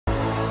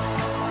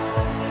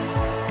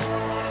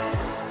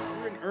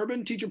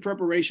urban teacher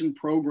preparation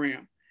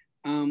program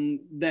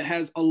that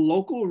has a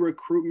local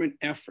recruitment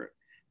effort.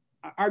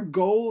 Our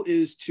goal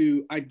is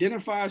to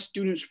identify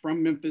students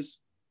from Memphis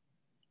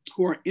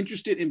who are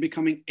interested in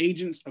becoming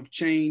agents of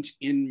change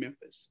in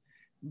Memphis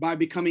by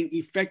becoming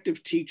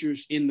effective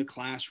teachers in the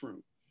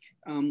classroom.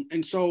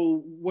 And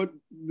so what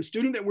the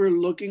student that we're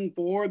looking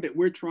for, that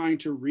we're trying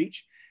to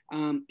reach,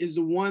 is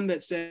the one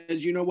that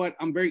says, you know what,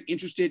 I'm very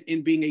interested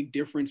in being a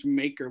difference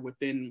maker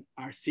within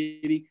our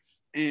city.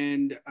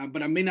 And,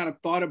 but I may not have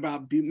thought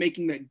about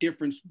making that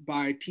difference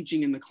by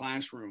teaching in the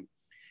classroom.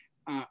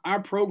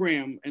 Our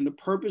program and the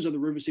purpose of the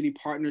River City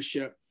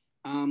Partnership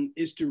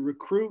is to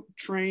recruit,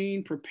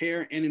 train,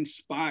 prepare, and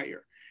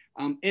inspire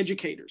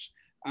educators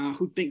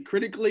who think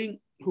critically,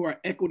 who are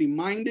equity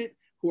minded,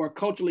 who are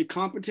culturally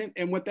competent.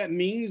 And what that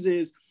means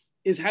is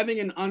having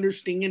an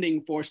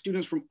understanding for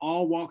students from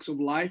all walks of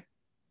life,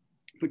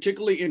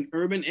 particularly in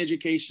urban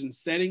education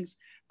settings,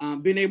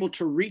 being able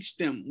to reach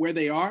them where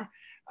they are,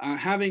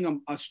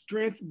 having a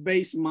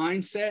strength-based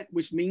mindset,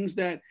 which means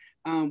that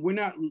we're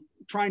not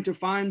trying to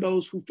find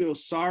those who feel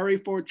sorry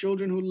for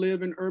children who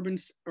live in urban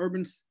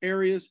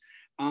areas,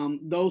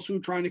 those who are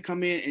trying to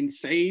come in and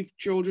save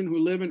children who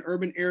live in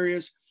urban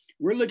areas.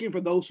 We're looking for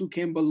those who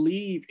can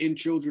believe in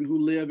children who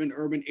live in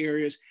urban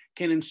areas,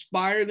 can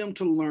inspire them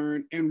to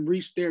learn and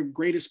reach their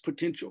greatest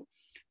potential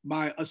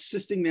by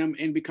assisting them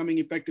in becoming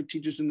effective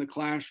teachers in the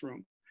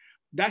classroom.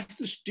 That's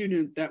the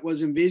student that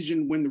was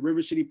envisioned when the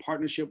River City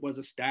Partnership was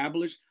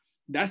established.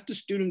 That's the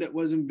student that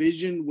was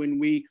envisioned when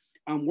we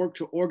worked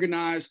to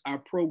organize our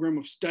program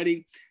of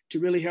study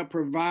to really help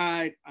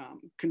provide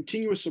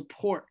continuous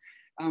support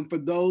for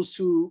those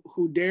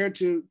who dare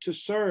to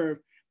serve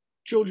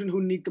children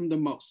who need them the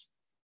most.